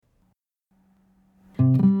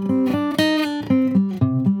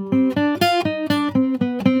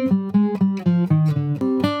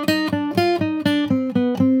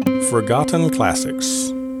Forgotten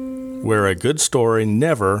Classics, where a good story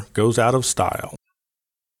never goes out of style.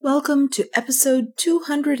 Welcome to episode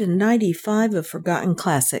 295 of Forgotten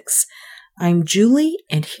Classics. I'm Julie,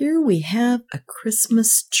 and here we have a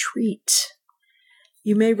Christmas treat.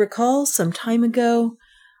 You may recall some time ago,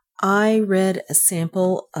 I read a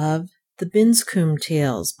sample of the Binscombe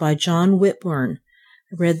Tales by John Whitburn.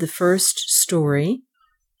 I read the first story,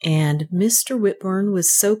 and Mr. Whitburn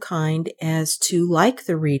was so kind as to like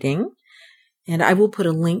the reading, and I will put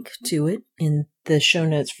a link to it in the show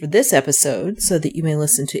notes for this episode so that you may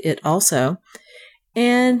listen to it also.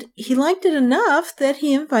 And he liked it enough that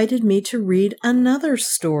he invited me to read another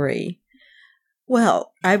story.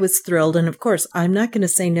 Well, I was thrilled, and of course, I'm not going to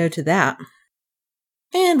say no to that.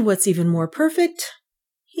 And what's even more perfect,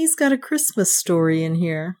 he's got a Christmas story in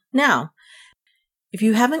here. Now, if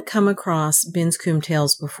you haven't come across Binscombe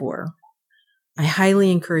Tales before, I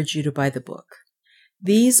highly encourage you to buy the book.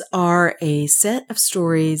 These are a set of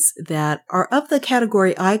stories that are of the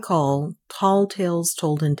category I call tall tales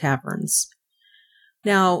told in taverns.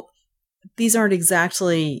 Now, these aren't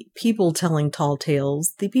exactly people telling tall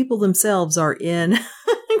tales. The people themselves are in,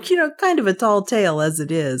 kind of a tall tale as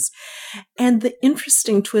it is. And the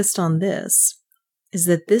interesting twist on this is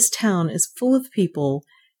that this town is full of people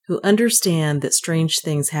who understand that strange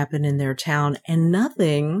things happen in their town, and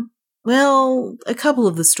a couple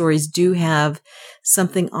of the stories do have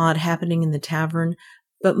something odd happening in the tavern,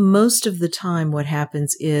 but most of the time what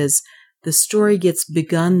happens is the story gets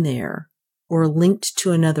begun there or linked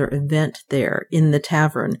to another event there in the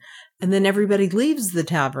tavern, and then everybody leaves the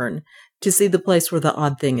tavern to see the place where the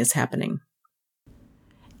odd thing is happening.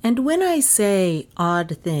 And when I say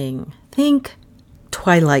odd thing, think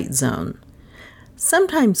Twilight Zone.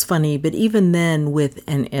 Sometimes funny, but even then with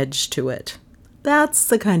an edge to it. That's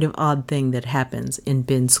the kind of odd thing that happens in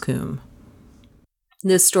Binscombe.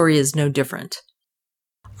 This story is no different.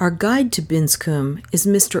 Our guide to Binscombe is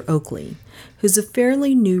Mr. Oakley, who's a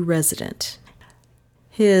fairly new resident.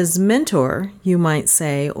 His mentor, you might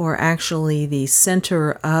say, or actually the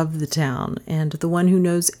center of the town, and the one who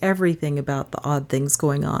knows everything about the odd things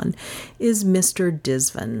going on, is Mr.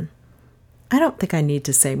 Disvan. I don't think I need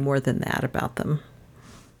to say more than that about them.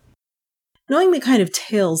 Knowing the kind of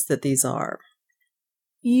tales that these are,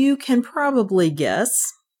 you can probably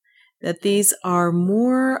guess that these are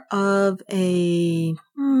more of the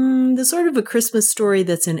sort of a Christmas story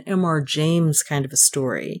that's an M.R. James kind of a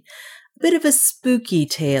story. A bit of a spooky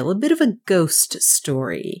tale, a bit of a ghost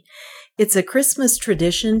story. It's a Christmas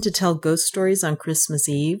tradition to tell ghost stories on Christmas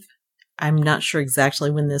Eve. I'm not sure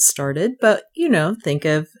exactly when this started, but, think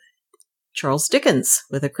of Charles Dickens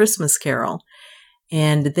with A Christmas Carol.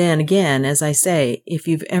 And then again, as I say, if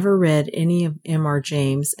you've ever read any of M.R.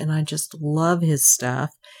 James, and I just love his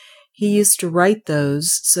stuff, he used to write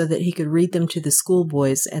those so that he could read them to the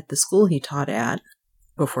schoolboys at the school he taught at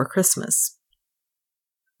before Christmas.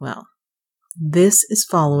 Well, this is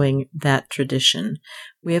following that tradition.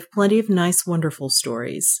 We have plenty of nice, wonderful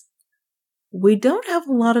stories. We don't have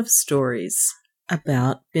a lot of stories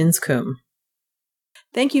about Binscombe.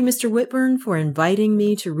 Thank you, Mr. Whitburn, for inviting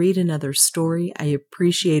me to read another story. I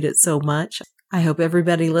appreciate it so much. I hope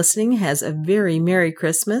everybody listening has a very Merry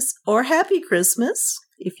Christmas, or Happy Christmas,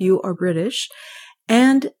 if you are British,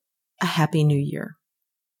 and a Happy New Year.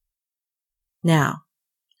 Now,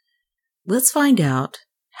 let's find out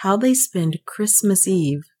how they spend Christmas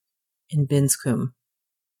Eve in Binscombe.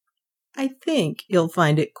 I think you'll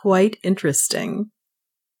find it quite interesting.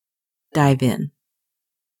 Dive in.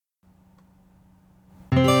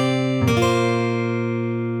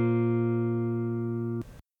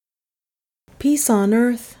 Peace on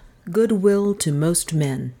earth, goodwill to most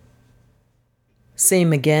men.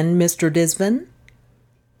 Same again, Mr. Disvan?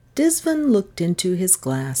 Disvan looked into his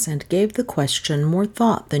glass and gave the question more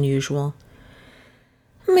thought than usual.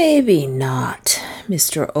 Maybe not,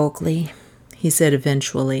 Mr. Oakley, he said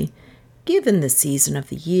eventually. Given the season of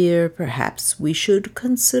the year, perhaps we should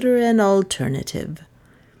consider an alternative.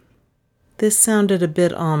 This sounded a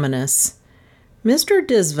bit ominous. Mr.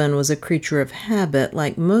 Disvan was a creature of habit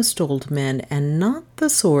like most old men, and not the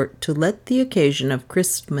sort to let the occasion of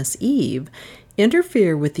Christmas Eve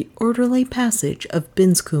interfere with the orderly passage of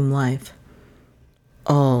Binscombe life.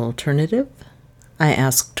 Alternative? I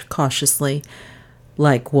asked cautiously.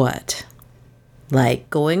 Like what? Like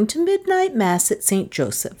going to midnight mass at St.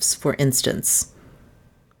 Joseph's, for instance.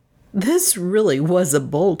 This really was a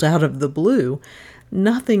bolt out of the blue.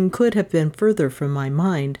 Nothing could have been further from my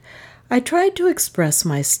mind. I tried to express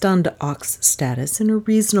my stunned ox status in a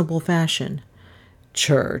reasonable fashion.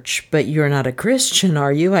 Church, but you're not a Christian,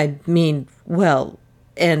 are you? I mean, well,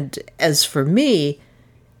 and as for me,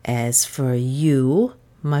 As for you,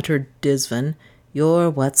 muttered Disvan, you're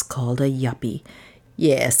what's called a yuppie.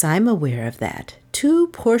 Yes, I'm aware of that. Too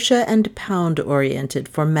Portia and pound-oriented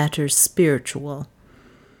for matters spiritual.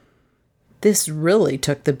 This really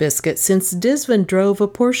took the biscuit, since Disvan drove a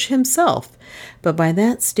Porsche himself, but by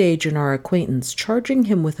that stage in our acquaintance, charging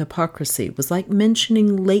him with hypocrisy was like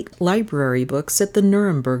mentioning late library books at the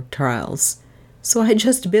Nuremberg trials. So I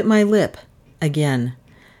just bit my lip. Again.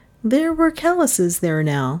 There were calluses there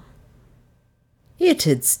now.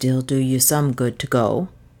 It'd still do you some good to go,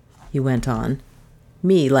 he went on.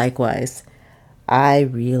 Me likewise. I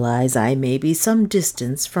realize I may be some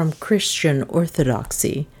distance from Christian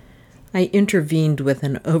orthodoxy. I intervened with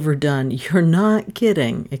an overdone, you're not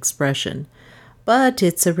kidding expression, but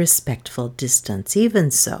it's a respectful distance,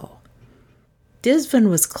 even so. Disvan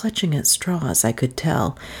was clutching at straws, I could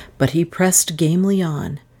tell, but he pressed gamely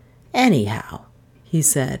on. Anyhow, he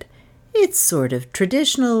said, it's sort of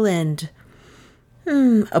traditional and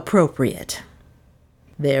appropriate.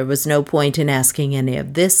 There was no point in asking any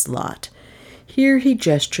of this lot. Here he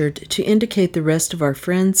gestured to indicate the rest of our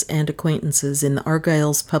friends and acquaintances in the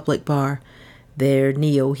Argyle's public bar. They're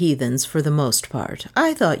neo-heathens for the most part.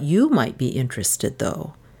 I thought you might be interested,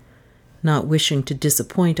 though. Not wishing to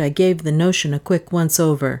disappoint, I gave the notion a quick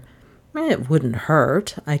once-over. It wouldn't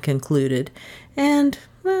hurt, I concluded, and,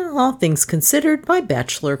 well, all things considered, my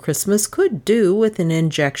bachelor Christmas could do with an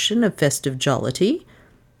injection of festive jollity.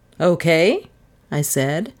 Okay, I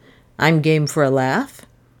said. I'm game for a laugh.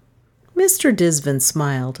 Mr. Disvan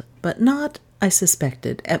smiled, but not, I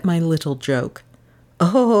suspected, at my little joke.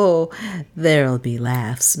 Oh, there'll be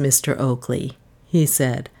laughs, Mr. Oakley, he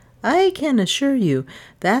said. I can assure you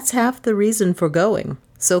that's half the reason for going.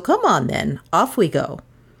 So come on, then. Off we go.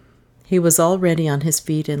 He was already on his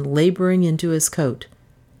feet and laboring into his coat.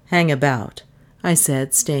 Hang about, I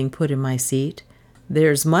said, staying put in my seat.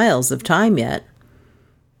 There's miles of time yet.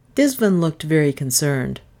 Disvan looked very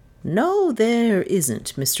concerned. No, there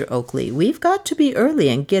isn't, Mr. Oakley. We've got to be early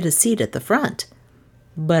and get a seat at the front.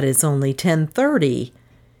 But it's only 10:30.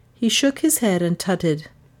 He shook his head and tutted.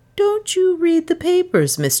 Don't you read the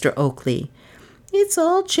papers, Mr. Oakley? It's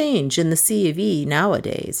all change in the C of E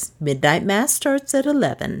nowadays. Midnight Mass starts at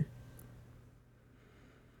 11.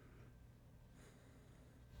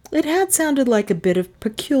 It had sounded like a bit of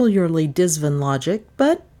peculiarly Disvan logic,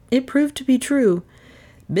 but it proved to be true.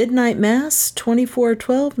 Midnight Mass,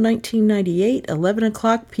 24/12/1998, 11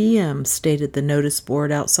 o'clock p.m., stated the notice board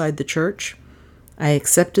outside the church. I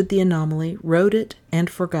accepted the anomaly, wrote it, and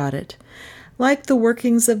forgot it. Like the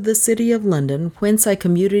workings of the city of London, whence I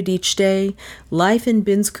commuted each day, life in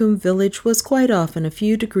Binscombe village was quite often a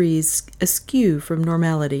few degrees askew from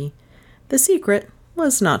normality. The secret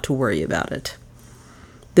was not to worry about it.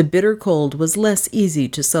 The bitter cold was less easy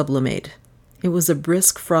to sublimate. It was a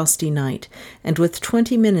brisk, frosty night, and with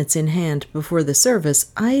 20 minutes in hand before the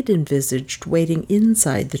service, I'd envisaged waiting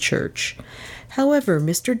inside the church. However,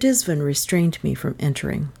 Mr. Disvan restrained me from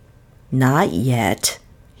entering. Not yet,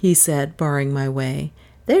 he said, barring my way.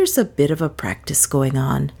 There's a bit of a practice going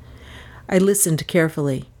on. I listened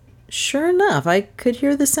carefully. Sure enough, I could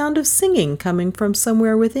hear the sound of singing coming from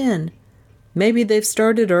somewhere within. Maybe they've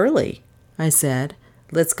started early, I said.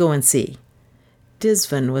 Let's go and see.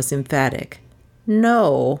 Disvan was emphatic.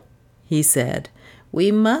 No, he said.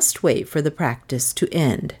 We must wait for the practice to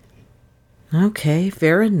end. Okay,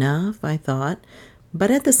 fair enough, I thought.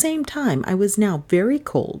 But at the same time, I was now very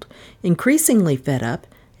cold, increasingly fed up,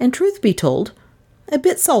 and truth be told, a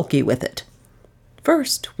bit sulky with it.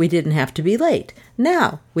 First, we didn't have to be late.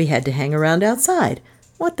 Now, we had to hang around outside.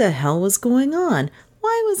 What the hell was going on?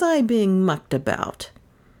 Why was I being mucked about?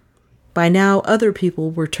 By now, other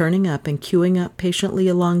people were turning up and queuing up patiently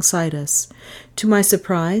alongside us. To my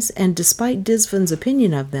surprise, and despite Disvan's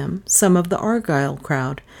opinion of them, some of the Argyle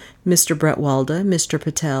crowd, Mr. Bretwalda, Mr.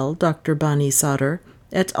 Patel, Dr. Bani Sadr,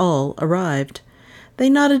 et al., arrived. They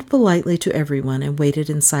nodded politely to everyone and waited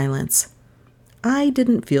in silence. I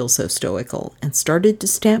didn't feel so stoical and started to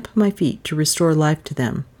stamp my feet to restore life to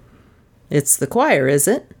them. It's the choir, is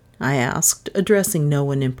it? I asked, addressing no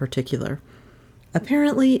one in particular.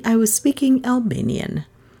 Apparently, I was speaking Albanian.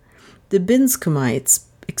 The Binscomites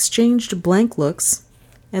exchanged blank looks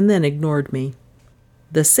and then ignored me.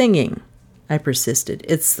 The singing, I persisted.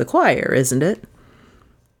 It's the choir, isn't it?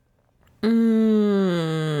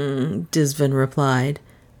 Disvan replied.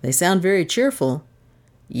 They sound very cheerful.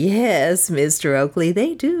 Yes, Mr. Oakley,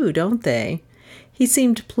 they do, don't they? He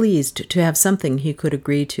seemed pleased to have something he could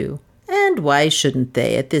agree to. And why shouldn't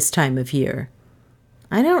they at this time of year?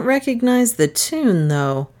 I don't recognize the tune,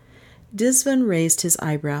 though. Disvan raised his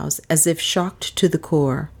eyebrows as if shocked to the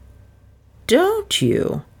core. Don't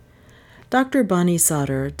you? Dr. Bonnie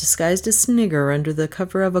Sauter disguised a snigger under the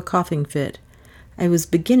cover of a coughing fit. I was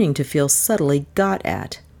beginning to feel subtly got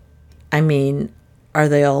at. I mean, are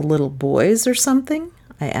they all little boys or something?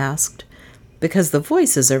 I asked, because the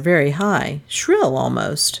voices are very high, shrill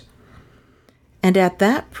almost. And at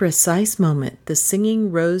that precise moment, the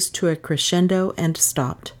singing rose to a crescendo and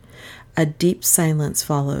stopped. A deep silence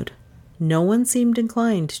followed. No one seemed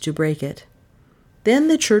inclined to break it. Then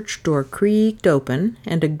the church door creaked open,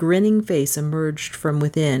 and a grinning face emerged from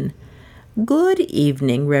within. "Good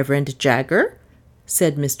evening, Reverend Jagger,"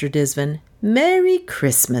 said Mr. Disvan. "Merry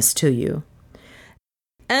Christmas to you."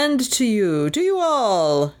 "And to you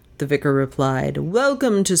all," the vicar replied.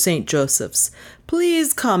 "Welcome to St. Joseph's.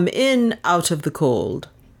 Please come in out of the cold."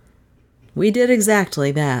 We did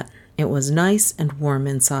exactly that. It was nice and warm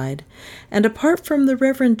inside, and apart from the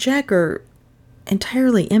Reverend Jagger,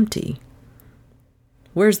 entirely empty.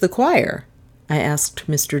 "Where's the choir?" I asked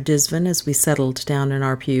Mr. Disvan as we settled down in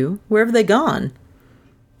our pew. "Where have they gone?"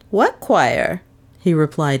 "What choir?" he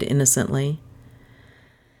replied innocently.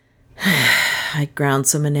 I ground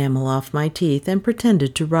some enamel off my teeth and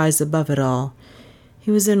pretended to rise above it all.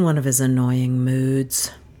 He was in one of his annoying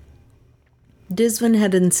moods. Disvan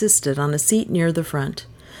had insisted on a seat near the front.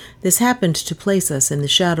 This happened to place us in the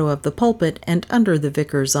shadow of the pulpit and under the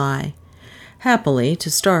vicar's eye. Happily,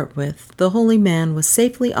 to start with, the holy man was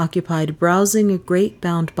safely occupied browsing a great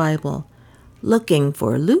bound Bible. "Looking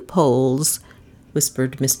for loopholes,"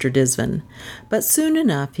 whispered Mr. Disvan, but soon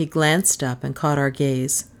enough he glanced up and caught our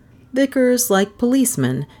gaze. Vicars, like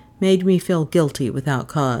policemen, made me feel guilty without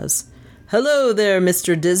cause. "Hello there,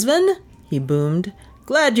 Mr. Disvan," he boomed.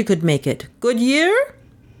 "Glad you could make it. Good year?"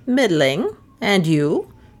 "Middling. And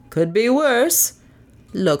you?" "Could be worse."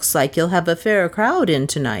 "Looks like you'll have a fair crowd in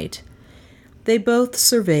tonight." They both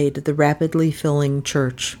surveyed the rapidly filling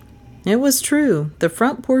church. It was true. The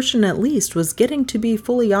front portion, at least, was getting to be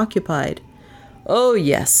fully occupied. "Oh,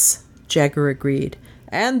 yes," Jagger agreed.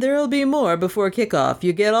 "And there'll be more before kickoff.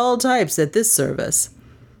 You get all types at this service."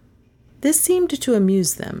 This seemed to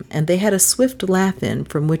amuse them, and they had a swift laugh-in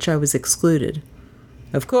from which I was excluded.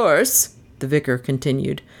 "Of course," the vicar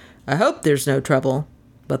continued, "I hope there's no trouble,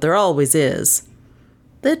 but there always is."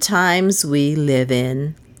 "The times we live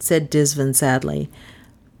in," said Disvan sadly,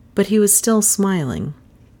 but he was still smiling.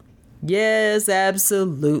 "Yes,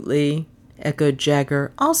 absolutely," echoed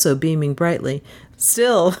Jagger, also beaming brightly.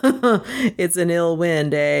 "Still, it's an ill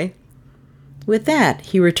wind, eh?" With that,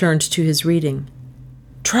 he returned to his reading.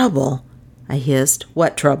 "Trouble," I hissed.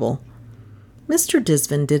 "What trouble?" Mr.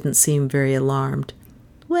 Disvan didn't seem very alarmed.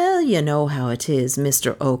 "Well, you know how it is,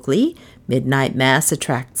 Mr. Oakley. Midnight mass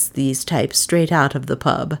attracts these types straight out of the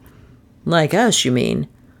pub." "Like us, you mean?"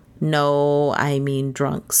 "No, I mean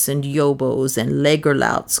drunks and yobos and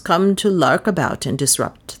lagerlouts come to lark about and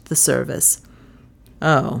disrupt the service."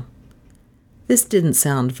 "Oh." This didn't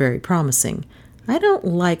sound very promising. I don't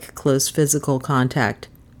like close physical contact,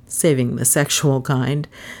 saving the sexual kind,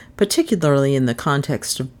 particularly in the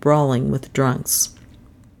context of brawling with drunks.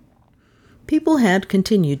 People had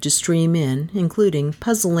continued to stream in, including,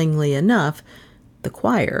 puzzlingly enough, the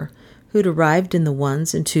choir, who'd arrived in the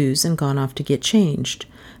ones and twos and gone off to get changed.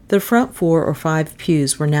 The front 4 or 5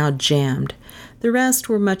 pews were now jammed. The rest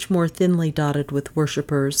were much more thinly dotted with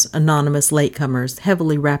worshippers, anonymous latecomers,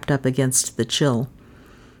 heavily wrapped up against the chill.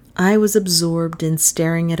 I was absorbed in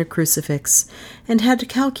staring at a crucifix and had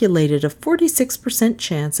calculated a 46%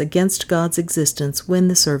 chance against God's existence when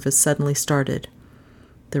the service suddenly started.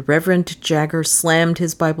 The Reverend Jagger slammed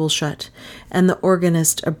his Bible shut, and the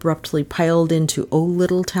organist abruptly piled into "O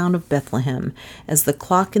Little Town of Bethlehem" as the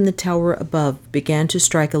clock in the tower above began to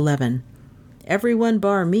strike 11. Everyone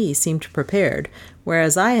bar me seemed prepared,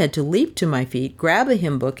 whereas I had to leap to my feet, grab a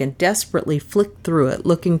hymn book, and desperately flick through it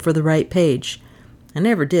looking for the right page. I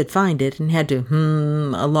never did find it and had to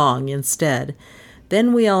along instead.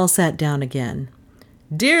 Then we all sat down again.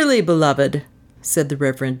 "Dearly beloved," said the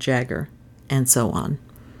Reverend Jagger, and so on.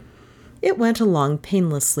 It went along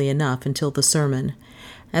painlessly enough until the sermon.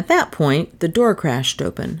 At that point, the door crashed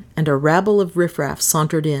open, and a rabble of riffraff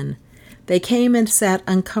sauntered in. They came and sat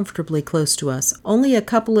uncomfortably close to us, only a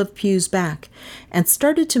couple of pews back, and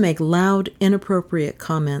started to make loud, inappropriate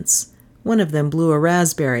comments. One of them blew a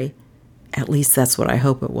raspberry. At least that's what I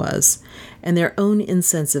hope it was. And their own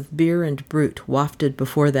incense of beer and brute wafted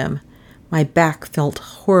before them. My back felt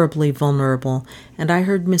horribly vulnerable, and I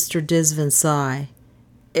heard Mr. Disvan sigh.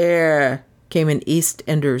 Came an East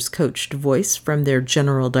Enders coached voice from their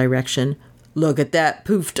general direction. "Look at that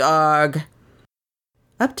poofed arg."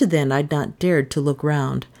 Up to then I'd not dared to look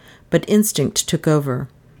round, but instinct took over.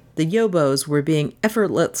 The yobos were being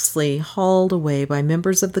effortlessly hauled away by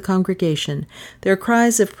members of the congregation, their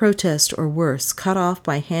cries of protest or worse cut off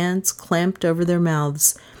by hands clamped over their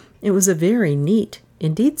mouths. It was a very neat,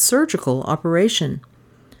 indeed surgical, operation.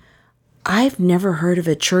 "I've never heard of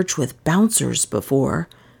a church with bouncers before,"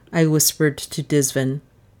 I whispered to Disvan.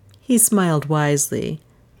 He smiled wisely.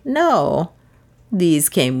 "No, these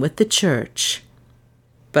came with the church."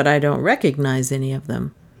 "But I don't recognize any of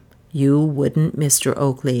them." "You wouldn't, Mr.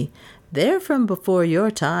 Oakley. They're from before your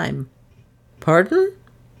time." "Pardon?"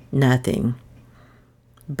 "Nothing."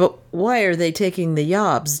 "But why are they taking the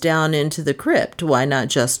yobs down into the crypt? Why not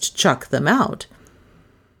just chuck them out?"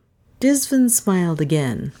 Disvan smiled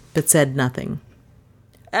again, but said nothing.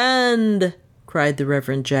 "And," cried the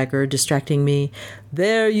Reverend Jagger, distracting me,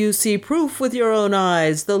 "there you see proof with your own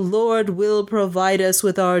eyes. The Lord will provide us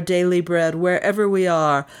with our daily bread wherever we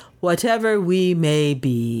are, whatever we may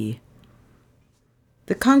be."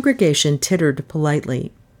 The congregation tittered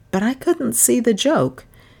politely, but I couldn't see the joke.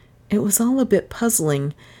 It was all a bit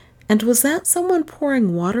puzzling. And was that someone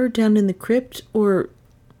pouring water down in the crypt, or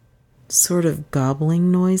sort of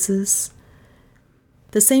gobbling noises?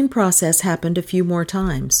 The same process happened a few more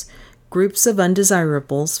times. Groups of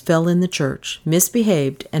undesirables fell in the church,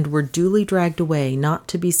 misbehaved, and were duly dragged away, not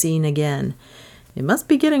to be seen again. It must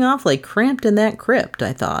be getting awfully cramped in that crypt,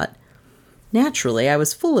 I thought. Naturally, I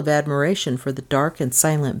was full of admiration for the dark and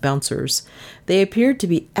silent bouncers. They appeared to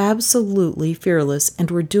be absolutely fearless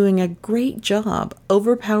and were doing a great job,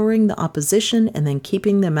 overpowering the opposition and then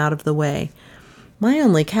keeping them out of the way. My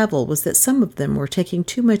only cavil was that some of them were taking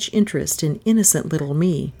too much interest in innocent little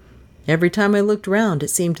me. Every time I looked round, it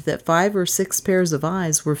seemed that 5 or 6 pairs of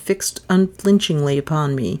eyes were fixed unflinchingly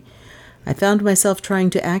upon me. I found myself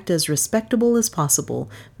trying to act as respectable as possible,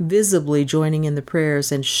 visibly joining in the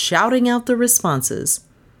prayers and shouting out the responses.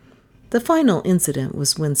 The final incident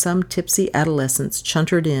was when some tipsy adolescents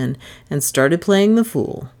chuntered in and started playing the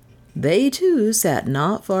fool. They, too, sat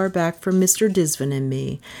not far back from Mr. Disvan and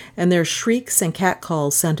me, and their shrieks and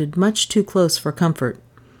catcalls sounded much too close for comfort.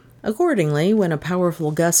 Accordingly, when a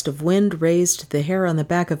powerful gust of wind raised the hair on the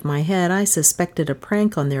back of my head, I suspected a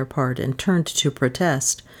prank on their part and turned to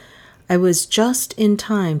protest. I was just in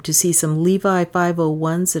time to see some Levi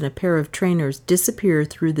 501s and a pair of trainers disappear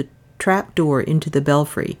through the trap door into the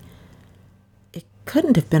belfry. It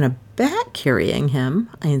couldn't have been a bat carrying him,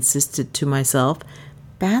 I insisted to myself.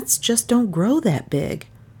 Bats just don't grow that big.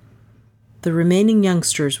 The remaining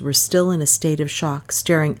youngsters were still in a state of shock,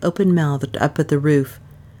 staring open-mouthed up at the roof.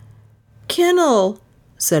 "Kinnell,"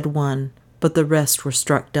 said one, but the rest were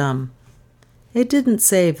struck dumb. It didn't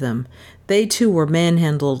save them. They too were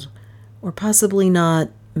manhandled. Or possibly not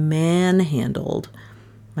manhandled.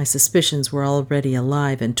 My suspicions were already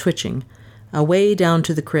alive and twitching. Away down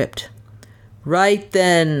to the crypt. "Right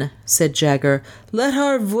then," said Jagger, "let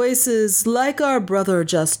our voices, like our brother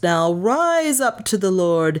just now, rise up to the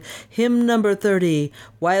Lord. Hymn number 30,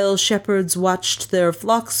 While Shepherds Watched Their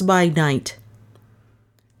Flocks by Night."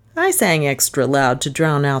 I sang extra loud to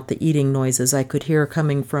drown out the eating noises I could hear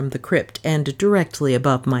coming from the crypt and directly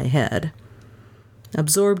above my head.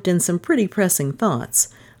 Absorbed in some pretty pressing thoughts,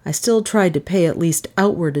 I still tried to pay at least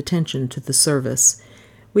outward attention to the service.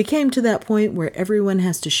 We came to that point where everyone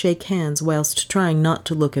has to shake hands whilst trying not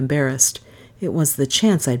to look embarrassed. It was the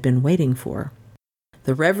chance I'd been waiting for.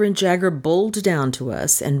 The Reverend Jagger bowled down to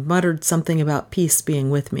us and muttered something about peace being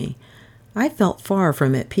with me. I felt far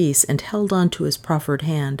from at peace and held on to his proffered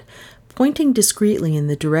hand. Pointing discreetly in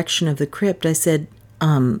the direction of the crypt, I said,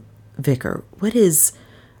 Vicar, what is,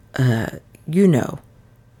 you know."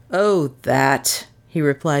 "Oh, that," he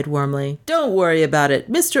replied warmly. "Don't worry about it.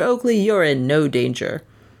 Mr. Oakley, you're in no danger."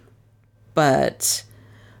 "But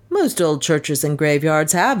most old churches and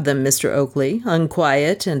graveyards have them, Mr. Oakley,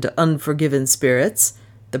 unquiet and unforgiven spirits.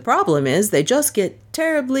 The problem is they just get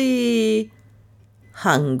terribly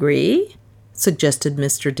hungry," suggested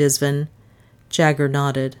Mr. Disvan. Jagger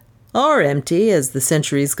nodded. "Or empty as the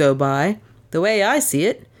centuries go by. The way I see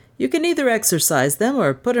it, you can either exorcise them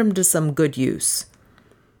or put them to some good use."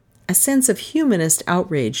 A sense of humanist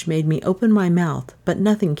outrage made me open my mouth, but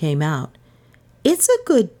nothing came out. "It's a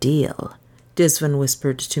good deal," Disvan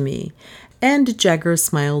whispered to me, and Jagger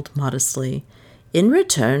smiled modestly. "In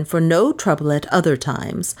return for no trouble at other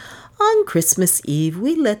times, on Christmas Eve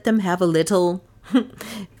we let them have a little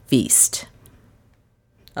feast."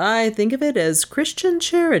 "I think of it as Christian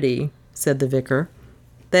charity," said the vicar.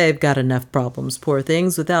 "They've got enough problems, poor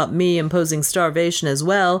things, without me imposing starvation as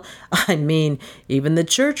well. I mean, even the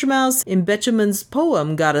church mouse in Betjeman's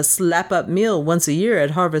poem got a slap-up meal once a year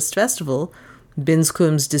at Harvest Festival.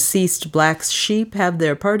 Binscombe's deceased black sheep have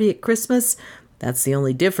their party at Christmas. That's the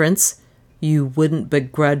only difference. You wouldn't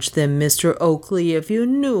begrudge them, Mr. Oakley, if you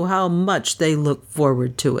knew how much they look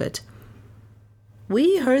forward to it."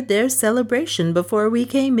 "We heard their celebration before we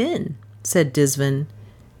came in," said Disvin.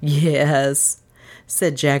 "Yes,"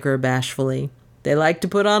 said Jagger bashfully. "They like to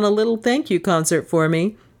put on a little thank-you concert for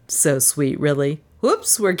me. So sweet, really.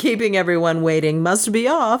 Whoops, we're keeping everyone waiting. Must be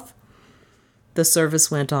off." The service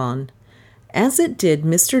went on. As it did,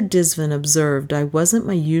 Mr. Disvin observed I wasn't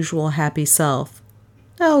my usual happy self.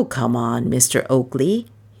 "Oh, come on, Mr. Oakley,"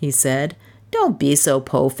 he said. "Don't be so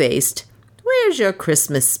po-faced. Where's your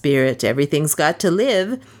Christmas spirit? Everything's got to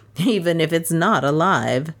live, even if it's not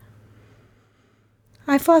alive."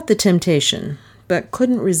 I fought the temptation, but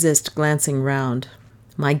couldn't resist glancing round.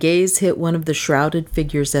 My gaze hit one of the shrouded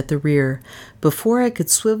figures at the rear. Before I could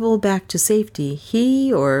swivel back to safety,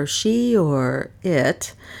 he or she or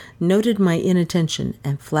it noted my inattention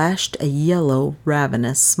and flashed a yellow,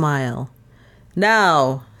 ravenous smile.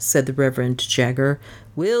 "Now," said the Reverend Jagger,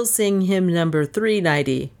 "we'll sing hymn number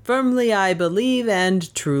 390, 'Firmly I Believe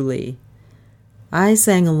and Truly.'" I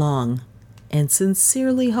sang along and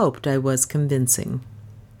sincerely hoped I was convincing.